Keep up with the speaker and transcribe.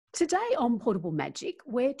Today on Portable Magic,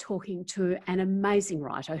 we're talking to an amazing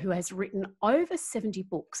writer who has written over 70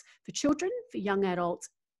 books for children, for young adults,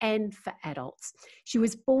 and for adults. She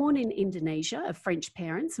was born in Indonesia of French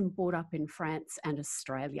parents and brought up in France and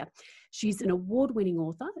Australia. She's an award-winning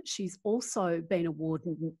author. She's also been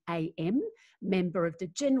awarded an AM, member of the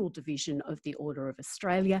General Division of the Order of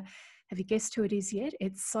Australia. Have you guessed who it is yet?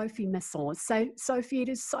 It's Sophie Masson. So, Sophie, it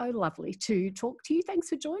is so lovely to talk to you. Thanks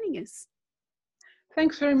for joining us.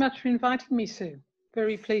 Thanks very much for inviting me, Sue.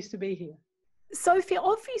 Very pleased to be here. Sophie,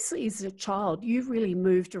 obviously as a child, you really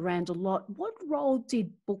moved around a lot. What role did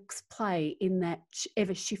books play in that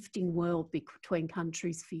ever-shifting world between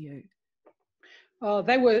countries for you? Oh,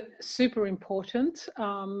 they were super important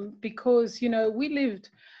because, you know, we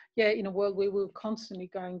lived in a world where we were constantly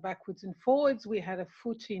going backwards and forwards. We had a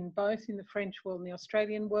foot in both in the French world and the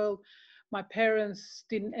Australian world. My parents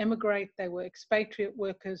didn't emigrate. They were expatriate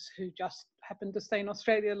workers who just happened to stay in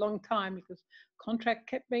Australia a long time because contract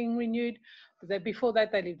kept being renewed. But before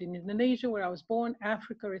that, they lived in Indonesia, where I was born,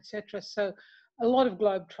 Africa, etc. So a lot of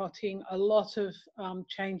globe-trotting, a lot of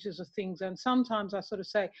changes of things. And sometimes I sort of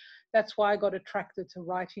say that's why I got attracted to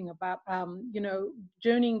writing about, you know,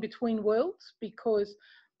 journeying between worlds, because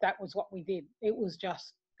that was what we did. It was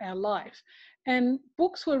just our life. And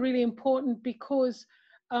books were really important because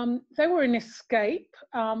they were an escape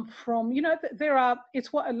from, you know,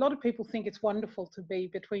 it's what a lot of people think it's wonderful to be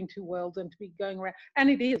between two worlds and to be going around. And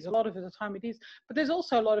it is, a lot of the time it is. But there's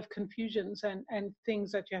also a lot of confusions and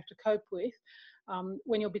things that you have to cope with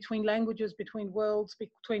when you're between languages, between worlds,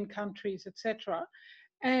 between countries, etc.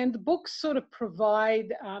 And books sort of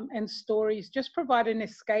provide, and stories just provide an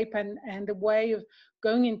escape and a way of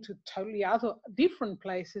going into totally different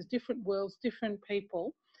places, different worlds, different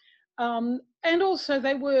people. And also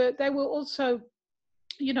they were also,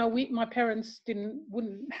 you know, my parents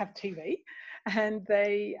wouldn't have TV, and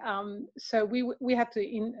they so we had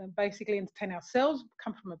to basically entertain ourselves.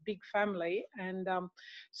 Come from a big family, and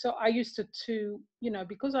so I used to, you know,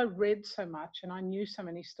 because I read so much and I knew so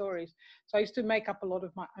many stories, so I used to make up a lot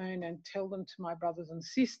of my own and tell them to my brothers and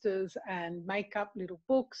sisters and make up little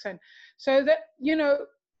books. And so that, you know,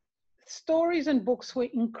 stories and books were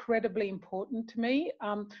incredibly important to me,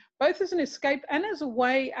 both as an escape and as a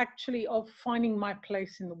way actually of finding my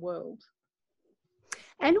place in the world.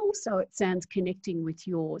 And also it sounds connecting with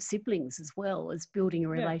your siblings as well, as building a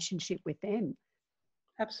relationship with them.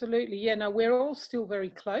 Absolutely. Yeah, no, we're all still very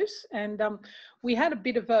close. And we had a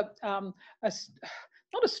bit of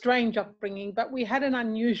not a strange upbringing, but we had an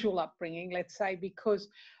unusual upbringing, let's say, because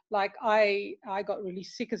like I got really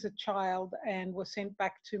sick as a child and was sent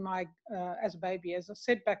back to as a baby, as I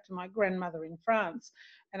said, back to my grandmother in France.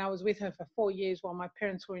 And I was with her for 4 years while my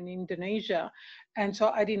parents were in Indonesia. And so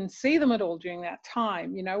I didn't see them at all during that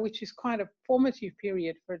time, you know, which is quite a formative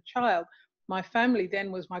period for a child. My family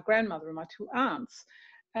then was my grandmother and my 2 aunts.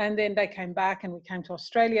 And then they came back and we came to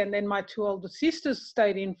Australia. And then my 2 older sisters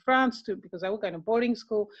stayed in France too, because they were going to boarding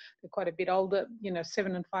school. They're quite a bit older, you know,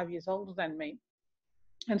 7 and 5 years older than me.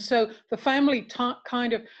 And so the family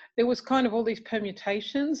there was kind of all these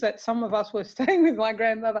permutations that some of us were staying with my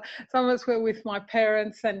grandmother, some of us were with my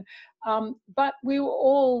parents. And but we were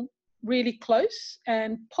all really close,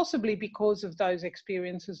 and possibly because of those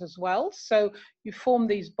experiences as well. So you form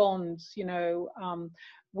these bonds, you know,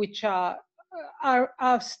 which are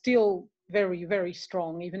still very, very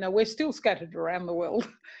strong, even though we're still scattered around the world.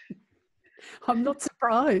 I'm not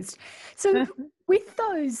surprised. So with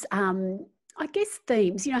those, I guess,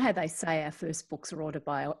 themes, you know how they say our first books are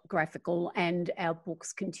autobiographical and our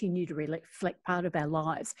books continue to reflect part of our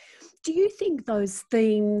lives. Do you think those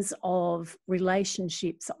themes of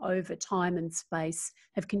relationships over time and space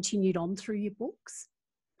have continued on through your books?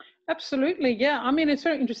 Absolutely, yeah. I mean, it's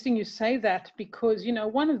very interesting you say that because, you know,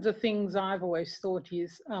 one of the things I've always thought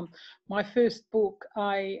is my first book,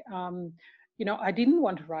 you know, I didn't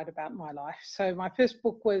want to write about my life. So my first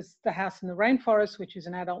book was The House in the Rainforest, which is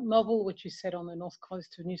an adult novel, which is set on the north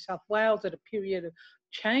coast of New South Wales at a period of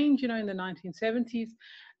change, you know, in the 1970s.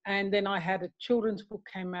 And then I had a children's book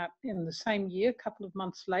came out in the same year, a couple of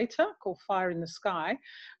months later, called Fire in the Sky,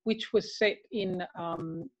 which was set in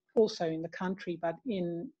also in the country, but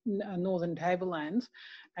in northern tablelands,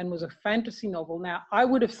 and was a fantasy novel. Now, I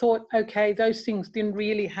would have thought, okay, those things didn't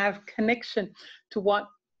really have connection to what,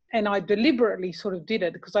 and I deliberately sort of did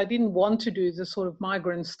it because I didn't want to do the sort of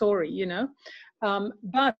migrant story, you know.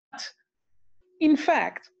 But in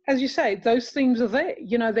fact, as you say, those themes are there,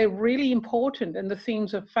 you know, they're really important. And the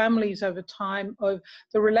themes of families over time, of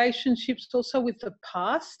the relationships also with the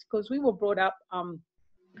past, because we were brought up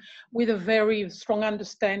with a very strong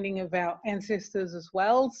understanding of our ancestors as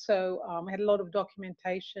well. So I had a lot of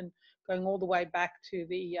documentation going all the way back to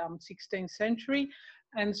the 16th century.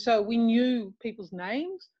 And so we knew people's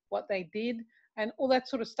names, what they did, and all that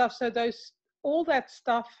sort of stuff. So all that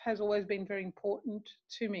stuff has always been very important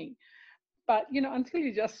to me. But, you know, until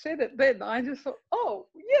you just said it, then I just thought, oh,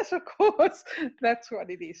 yes, of course, that's what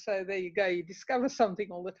it is. So there you go. You discover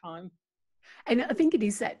something all the time. And I think it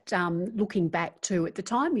is that looking back to, at the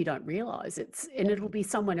time you don't realise it's, and it'll be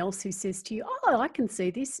someone else who says to you, oh, I can see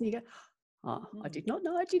this. And you go, oh, I did not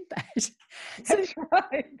know I did that. That's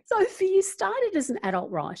right. Sophie, you started as an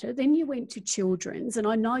adult writer, then you went to children's, and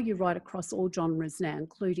I know you write across all genres now,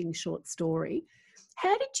 including short story.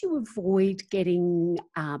 How did you avoid getting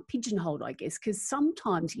pigeonholed, I guess? Because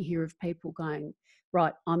sometimes you hear of people going,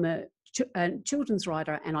 right, I'm a children's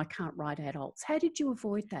writer and I can't write adults. How did you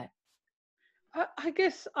avoid that? I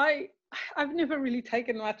guess I've never really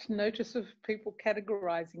taken much notice of people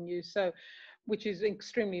categorizing you, so, which is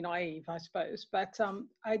extremely naive, I suppose. But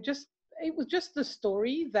it was just the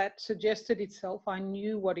story that suggested itself. I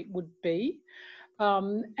knew what it would be.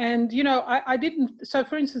 And, you know, I didn't, so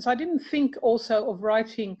for instance, I didn't think also of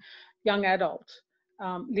writing young adult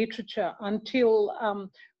literature until,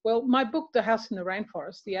 well, my book, The House in the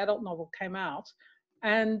Rainforest, the adult novel, came out.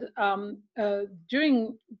 And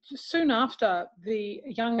soon after, the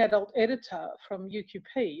young adult editor from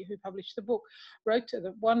UQP, who published the book, wrote to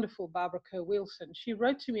the wonderful Barbara Kerr-Wilson. She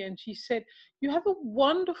wrote to me and she said, you have a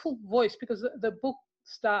wonderful voice, because the book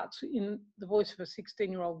starts in the voice of a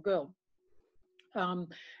 16-year-old girl.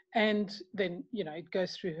 And then, you know, it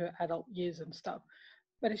goes through her adult years and stuff.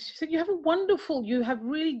 But she said, you have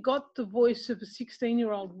really got the voice of a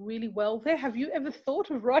 16-year-old really well there. Have you ever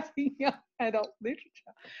thought of writing young adult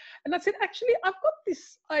literature? And I said, actually, I've got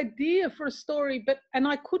this idea for a story, and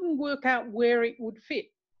I couldn't work out where it would fit.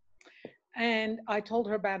 And I told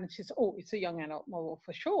her about it, and she said, oh, it's a young adult novel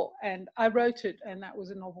for sure. And I wrote it, and that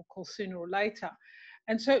was a novel called Sooner or Later.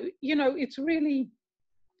 And so, you know, it's really,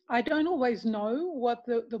 I don't always know what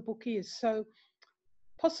the book is. So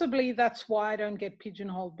possibly that's why I don't get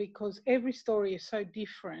pigeonholed, because every story is so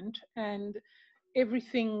different and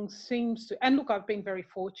everything seems to, and look, I've been very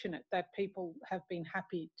fortunate that people have been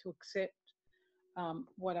happy to accept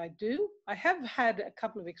what I do. I have had a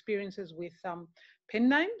couple of experiences with pen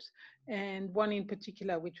names, and one in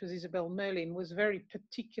particular, which was Isabel Merlin, was very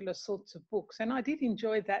particular sorts of books, and I did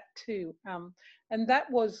enjoy that too. And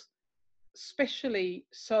that was especially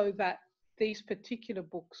so that these particular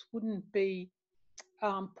books wouldn't be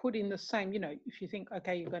put in the same, you know, if you think,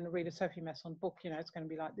 okay, you're going to read a Sophie Masson book, you know, it's going to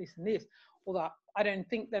be like this and this. Although I don't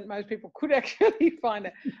think that most people could actually find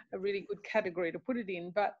a really good category to put it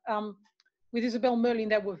in. But with Isabel Merlin,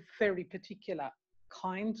 there were very particular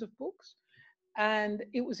kinds of books. And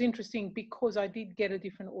it was interesting because I did get a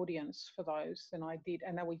different audience for those than I did,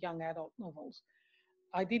 and they were young adult novels.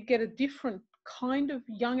 I did get a different kind of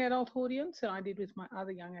young adult audience than I did with my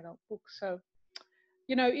other young adult books. So,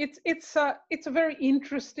 you know, it's a very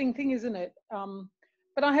interesting thing, isn't it?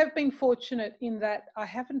 But I have been fortunate in that I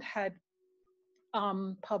haven't had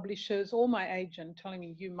publishers or my agent telling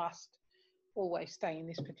me you must always stay in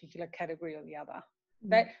this particular category or the other.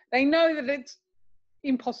 They know that it's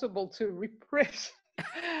impossible to repress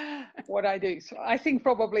what I do. So I think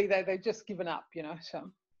probably they've just given up, you know.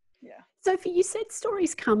 So yeah. Sophie, you said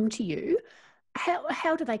stories come to you.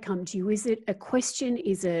 How do they come to you? Is it a question?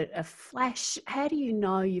 Is it a flash? How do you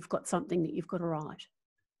know you've got something that you've got to write?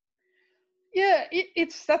 Yeah,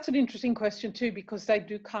 that's an interesting question too, because they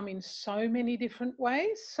do come in so many different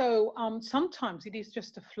ways. So sometimes it is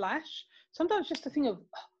just a flash. Sometimes just a thing of,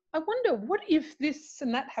 I wonder, what if this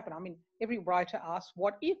and that happened? I mean, every writer asks,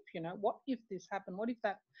 what if, you know, what if this happened? What if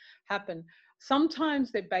that happened?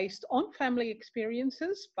 Sometimes they're based on family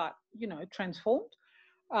experiences, but, you know, transformed.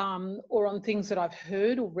 Or on things that I've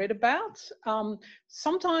heard or read about.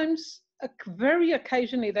 Sometimes, very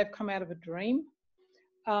occasionally, they've come out of a dream.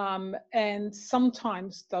 And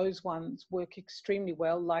sometimes those ones work extremely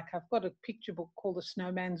well. Like I've got a picture book called The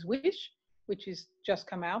Snowman's Wish, which has just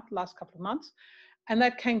come out last couple of months. And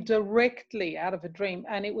that came directly out of a dream.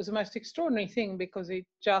 And it was the most extraordinary thing, because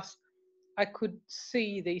I could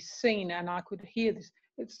see the scene and I could hear this.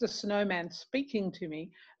 It's the snowman speaking to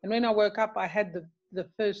me. And when I woke up, I had the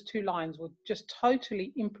first two lines were just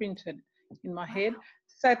totally imprinted in my head.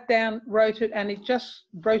 Sat down, wrote it, and it just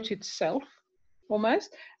wrote itself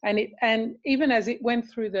almost. And even as it went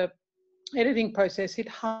through the editing process, it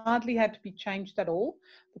hardly had to be changed at all.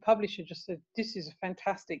 The publisher just said, this is a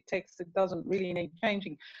fantastic text that doesn't really need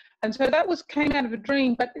changing. And so that came out of a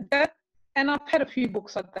dream, but that and I've had a few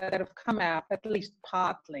books like that have come out, at least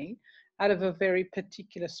partly, out of a very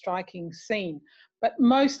particular striking scene. But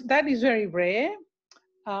that is very rare.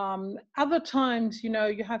 Other times, you know,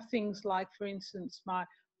 you have things like, for instance,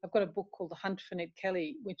 I've got a book called The Hunt for Ned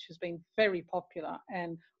Kelly, which has been very popular,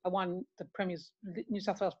 and I won the New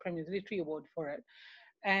South Wales Premier's Literary Award for it.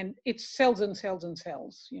 And it sells and sells and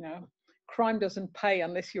sells, you know. Crime doesn't pay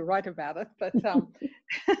unless you write about it. But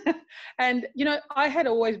and you know, I had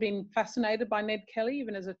always been fascinated by Ned Kelly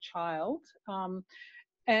even as a child,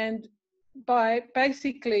 and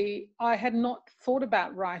basically I had not thought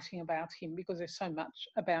about writing about him because there's so much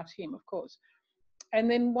about him, of course. And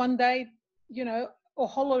then one day, you know, a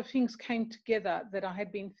whole lot of things came together that I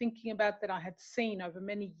had been thinking about, that I had seen over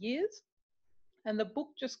many years, and the book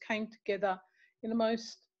just came together in the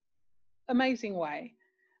most amazing way.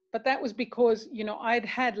 But that was because, you know, I'd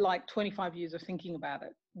had like 25 years of thinking about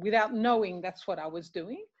it without knowing that's what I was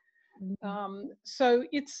doing. So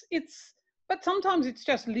but sometimes it's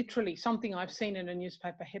just literally something I've seen in a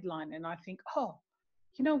newspaper headline, and I think, oh,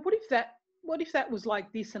 you know, what if that was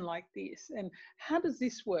like this and like this, and how does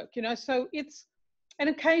this work? You know, so and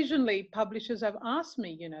occasionally publishers have asked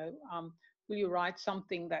me, you know, will you write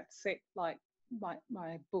something that's set like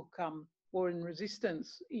my book, War and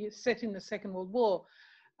Resistance, is set in the Second World War.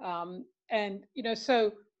 And, you know,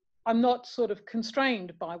 so I'm not sort of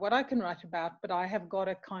constrained by what I can write about, but I have got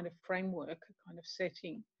a kind of framework, a kind of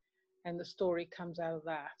setting, and the story comes out of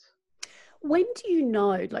that. When do you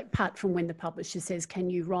know, like, apart from when the publisher says, can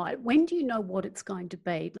you write, when do you know what it's going to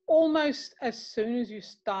be? Almost as soon as you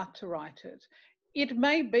start to write it. It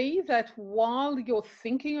may be that while you're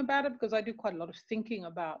thinking about it, because I do quite a lot of thinking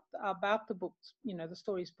about the books, you know, the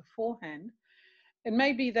stories beforehand, it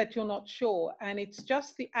may be that you're not sure, and it's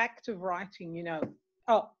just the act of writing, you know,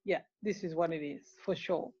 oh yeah, this is what it is for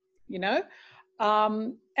sure, you know,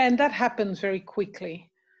 and that happens very quickly.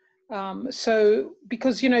 So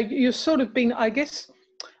because, you know, you've sort of been, I guess,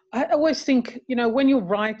 I always think, you know, when you're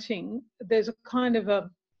writing, there's a kind of a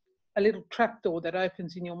little trapdoor that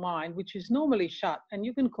opens in your mind, which is normally shut, and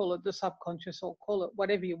you can call it the subconscious or call it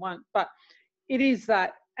whatever you want, but it is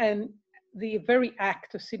that. And the very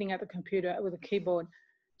act of sitting at the computer with a keyboard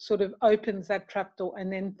sort of opens that trapdoor, and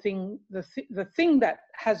then the thing that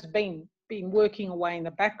has been working away in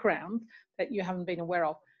the background that you haven't been aware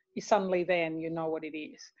of is suddenly there, and you know what it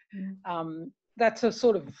is. That's a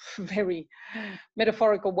sort of very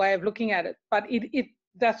metaphorical way of looking at it, but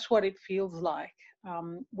that's what it feels like.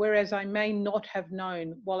 Whereas I may not have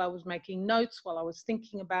known while I was making notes, while I was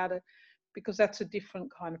thinking about it, because that's a different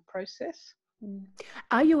kind of process.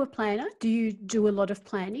 Are you a planner? Do you do a lot of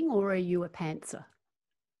planning, or are you a pantser?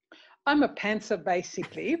 I'm a pantser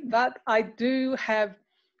basically, but I do have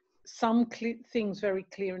some things very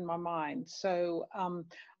clear in my mind. So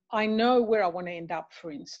I know where I want to end up,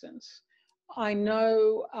 for instance. I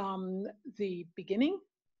know the beginning,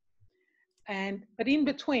 but in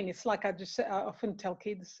between, it's like I often tell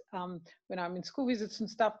kids when I'm in school visits and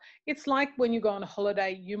stuff, it's like when you go on a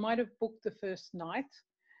holiday, you might have booked the first night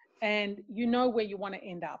and you know where you want to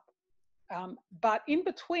end up. But in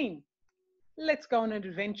between, let's go on an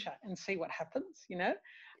adventure and see what happens, you know?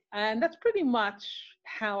 And that's pretty much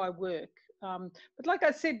how I work. But like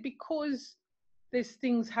I said, because there's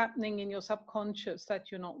things happening in your subconscious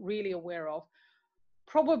that you're not really aware of,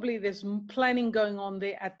 probably there's planning going on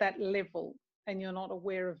there at that level, and you're not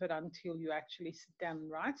aware of it until you actually sit down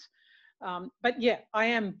and write. But yeah, I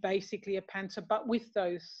am basically a pantser, but with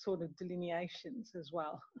those sort of delineations as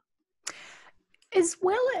well. As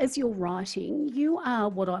well as your writing, you are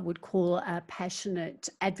what I would call a passionate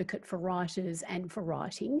advocate for writers and for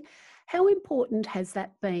writing. How important has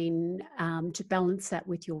that been to balance that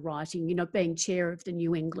with your writing? You know, being chair of the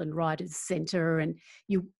New England Writers Centre, and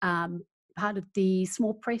you part of the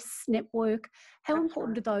Small Press Network. How That's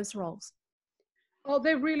important right. are those roles? Oh,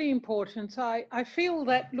 they're really important. I feel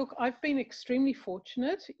that, look, I've been extremely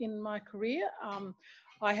fortunate in my career.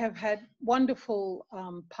 I have had wonderful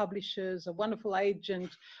publishers, a wonderful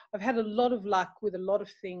agent. I've had a lot of luck with a lot of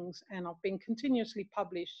things, and I've been continuously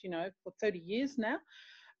published, you know, for 30 years now.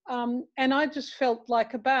 And I just felt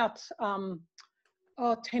like about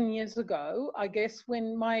 10 years ago, I guess,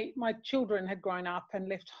 when my children had grown up and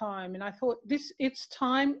left home, and I thought, it's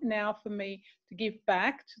time now for me to give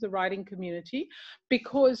back to the writing community,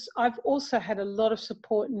 because I've also had a lot of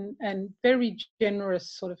support and very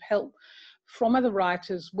generous sort of help from other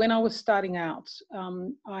writers when I was starting out.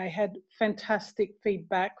 I had fantastic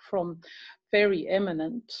feedback from very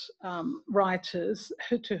eminent writers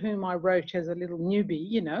to whom I wrote as a little newbie,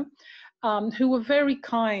 you know, who were very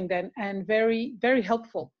kind and very, very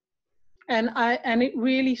helpful. And it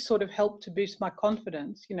really sort of helped to boost my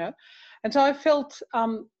confidence, you know. And so I felt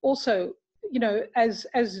also, you know, as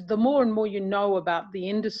the more and more you know about the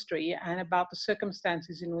industry and about the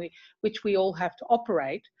circumstances in which we all have to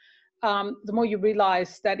operate, the more you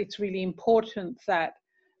realize that it's really important that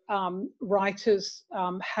writers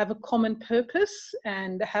have a common purpose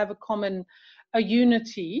and have a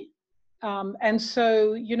unity. And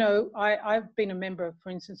so, you know, I've been a member,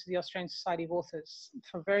 for instance, of the Australian Society of Authors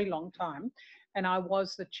for a very long time. And I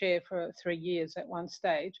was the chair for 3 years at one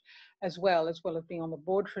stage, as well as being on the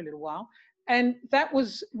board for a little while. And that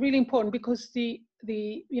was really important because the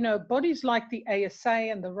you know, bodies like the ASA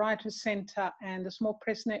and the Writers Centre and the Small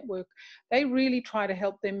Press Network, they really try to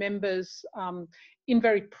help their members in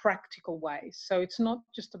very practical ways. So it's not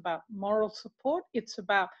just about moral support, it's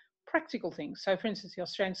about practical things. So for instance, the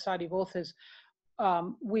Australian Society of Authors,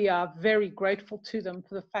 we are very grateful to them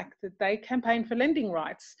for the fact that they campaign for lending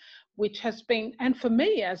rights, which has been, and for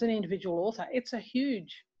me as an individual author, it's a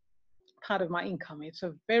huge part of my income. It's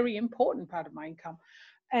a very important part of my income.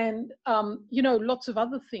 And, you know, lots of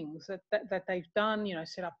other things that they've done, you know,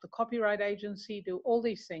 set up the copyright agency, do all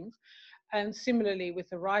these things. And similarly with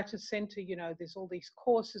the Writers Centre, you know, there's all these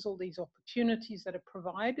courses, all these opportunities that are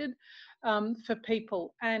provided for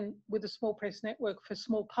people. And with the Small Press Network, for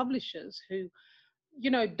small publishers who,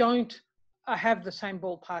 you know, don't have the same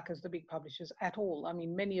ballpark as the big publishers at all. I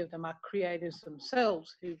mean, many of them are creators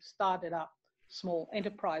themselves who've started up small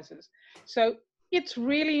enterprises. So it's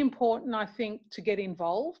really important, I think, to get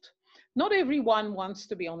involved. Not everyone wants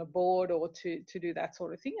to be on a board or to do that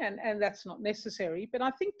sort of thing, and that's not necessary. But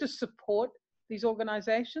I think to support these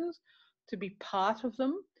organisations, to be part of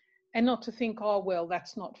them, and not to think, oh, well,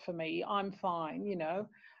 that's not for me, I'm fine, you know.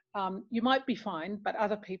 You might be fine, but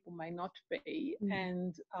other people may not be.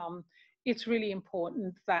 And it's really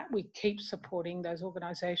important that we keep supporting those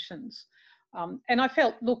organisations. And I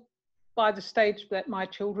felt, look, by the stage that my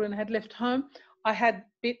children had left home, I had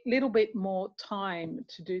a little bit more time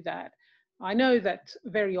to do that. I know that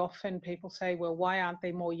very often people say, well, why aren't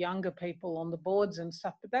there more younger people on the boards and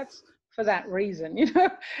stuff? But that's for that reason, you know.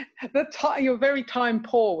 You're very time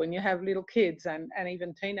poor when you have little kids and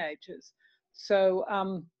even teenagers. So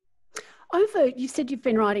you said you've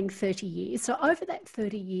been writing 30 years. So over that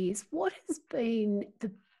 30 years, what has been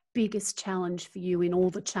the biggest challenge for you in all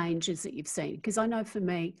the changes that you've seen? Because I know for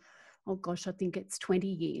me, oh gosh, I think it's 20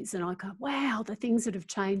 years. And I go, wow, the things that have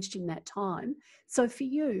changed in that time. So for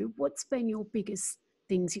you, what's been your biggest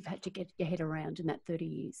things you've had to get your head around in that 30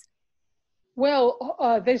 years?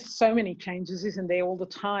 Well, there's so many changes, isn't there, all the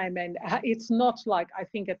time. And it's not like, I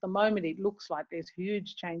think at the moment, it looks like there's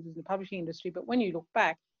huge changes in the publishing industry. But when you look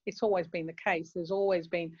back, it's always been the case. There's always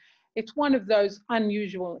been, it's one of those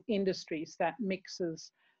unusual industries that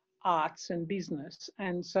mixes arts and business.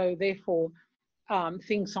 And so therefore,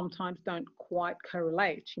 things sometimes don't quite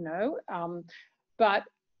correlate, you know. But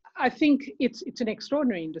I think it's an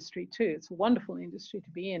extraordinary industry too. It's a wonderful industry to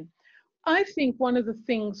be in. I think one of the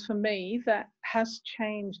things for me that has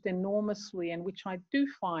changed enormously and which I do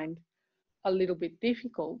find a little bit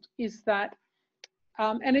difficult is that,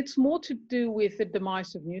 and it's more to do with the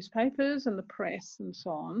demise of newspapers and the press and so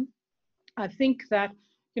on. I think that,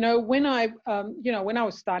 you know, when I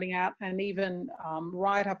was starting out and even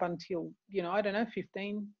right up until, you know, I don't know,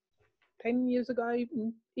 10 years ago,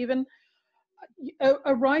 even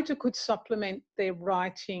a writer could supplement their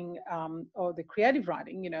writing or the creative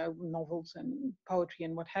writing, you know, novels and poetry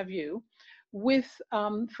and what have you, with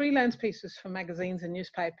freelance pieces for magazines and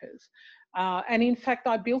newspapers. And in fact,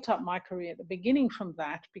 I built up my career at the beginning from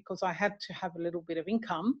that because I had to have a little bit of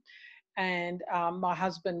income. And my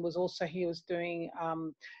husband was also, he was doing,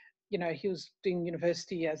 you know, he was doing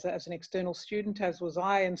university as an external student, as was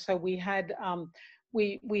I. And so we had,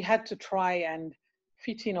 we had to try and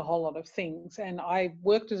fit in a whole lot of things. And I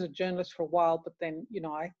worked as a journalist for a while, but then, you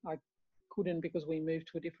know, I couldn't because we moved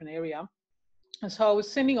to a different area. And so I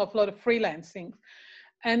was sending off a lot of freelance things.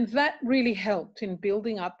 And that really helped in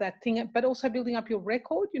building up that thing, but also building up your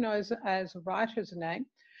record, you know, as a writer, as a name.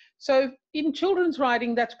 So in children's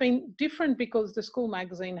writing, that's been different because the school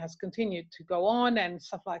magazine has continued to go on and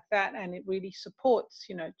stuff like that. And it really supports,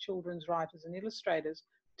 you know, children's writers and illustrators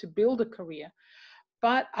to build a career.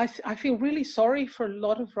 But I feel really sorry for a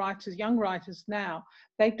lot of writers, young writers now.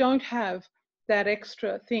 They don't have that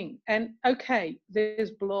extra thing. And okay, there's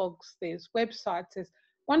blogs, there's websites, there's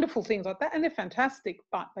wonderful things like that, and they're fantastic,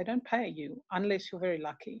 but they don't pay you unless you're very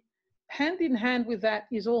lucky. Hand in hand with that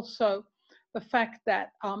is also the fact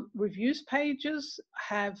that reviews pages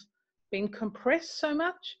have been compressed so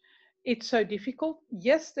much. It's so difficult.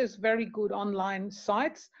 Yes, there's very good online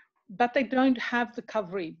sites, but they don't have the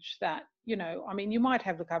coverage that you know, I mean, you might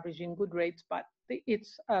have the coverage in Goodreads, but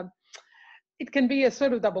it's it can be a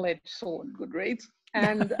sort of double-edged sword, Goodreads,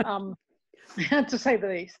 and to say the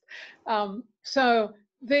least. So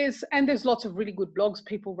there's lots of really good blogs,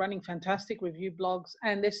 people running fantastic review blogs,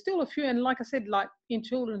 and there's still a few. And like I said, like in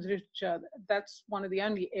children's literature, that's one of the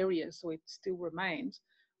only areas, so it still remains,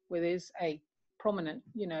 where there's a prominent,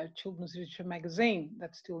 you know, children's literature magazine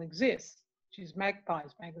that still exists, which is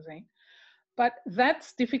Magpie's magazine. But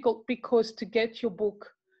that's difficult because to get your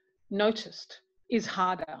book noticed is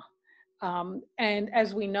harder. And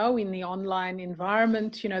as we know, in the online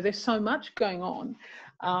environment, you know, there's so much going on.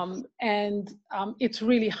 And it's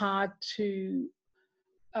really hard to,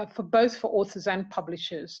 for both for authors and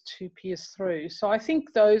publishers to pierce through. So I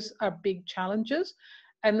think those are big challenges.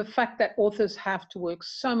 And the fact that authors have to work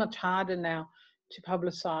so much harder now to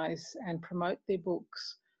publicize and promote their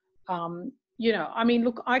books. You know, I mean,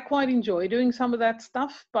 look, I quite enjoy doing some of that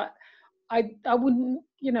stuff, but I wouldn't,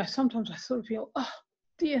 you know, sometimes I sort of feel, oh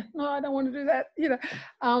dear, no, I don't want to do that,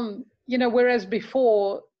 you know, whereas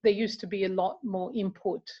before there used to be a lot more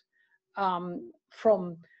input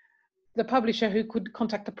from the publisher who could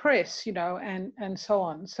contact the press, you know, and so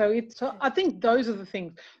on. So I think those are the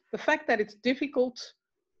things. The fact that it's difficult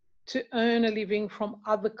to earn a living from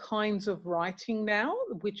other kinds of writing now,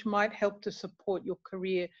 which might help to support your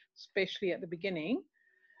career, especially at the beginning.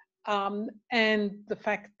 And the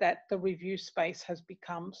fact that the review space has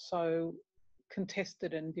become so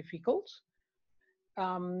contested and difficult.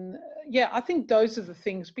 Yeah, I think those are the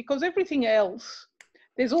things, because everything else,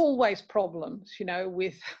 there's always problems, you know,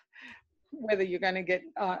 with whether you're going to get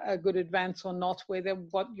a good advance or not, whether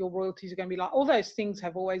what your royalties are going to be like. All those things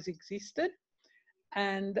have always existed.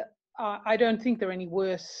 And I don't think they're any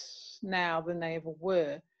worse now than they ever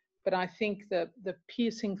were. But I think the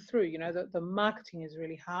piercing through, you know, the marketing is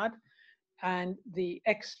really hard, and the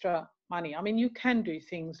extra money. I mean, you can do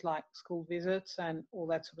things like school visits and all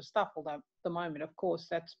that sort of stuff, although at the moment, of course,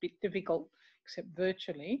 that's a bit difficult, except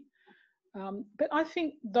virtually. But I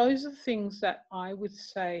think those are things that I would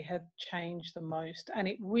say have changed the most. And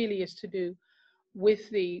it really is to do with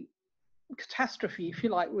the catastrophe, if you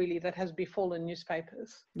like, really, that has befallen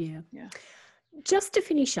newspapers. Yeah. Yeah. Just to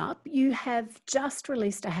finish up, you have just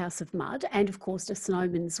released A House of Mud and, of course, A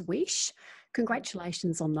Snowman's Wish.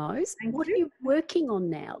 Congratulations on those. What are you working on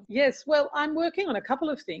now? Yes, well, I'm working on a couple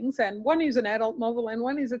of things, and one is an adult novel and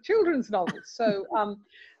one is a children's novel. So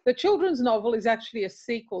the children's novel is actually a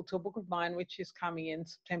sequel to a book of mine, which is coming in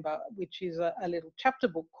September, which is a little chapter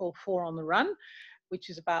book called 4 on the Run, which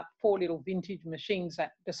is about 4 little vintage machines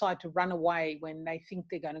that decide to run away when they think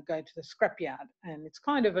they're going to go to the scrapyard. And it's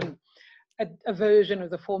kind of a version of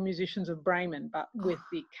the 4 Musicians of Bremen, but with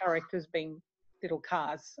the characters being little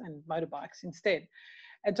cars and motorbikes instead.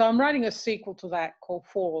 And so I'm writing a sequel to that called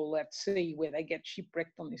 4 All at Sea, where they get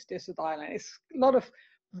shipwrecked on this desert island. It's a lot of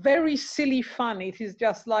very silly fun. It is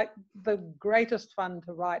just like the greatest fun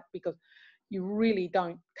to write, because you really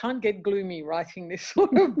can't get gloomy writing this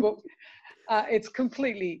sort of book. It's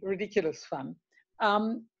completely ridiculous fun.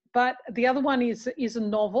 But the other one is a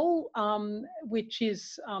novel, which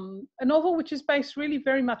is a novel which is based really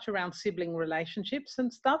very much around sibling relationships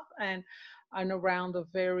and stuff, and around a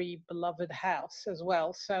very beloved house as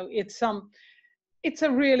well. So it's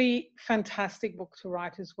a really fantastic book to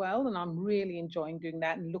write as well, and I'm really enjoying doing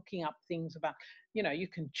that and looking up things about, you know, you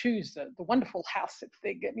can choose the wonderful house that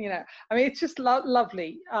they get, you know. I mean, it's just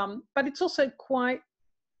lovely, but it's also quite,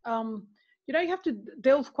 you know, you have to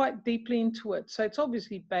delve quite deeply into it. So it's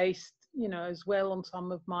obviously based, you know, as well on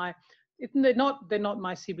some of my, they're not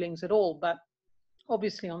my siblings at all, but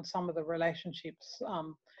obviously on some of the relationships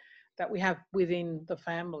that we have within the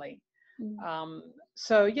family.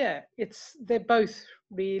 So yeah, they're both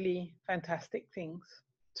really fantastic things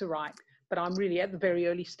to write, but I'm really at the very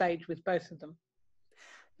early stage with both of them.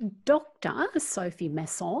 Dr. Sophie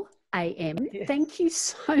Masson, AM, Yes. Thank you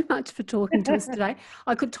so much for talking to us today.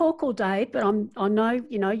 I could talk all day, but I know,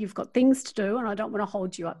 you know, you've got things to do and I don't want to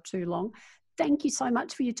hold you up too long. Thank you so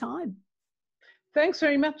much for your time. Thanks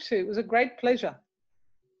very much, Sue. It was a great pleasure.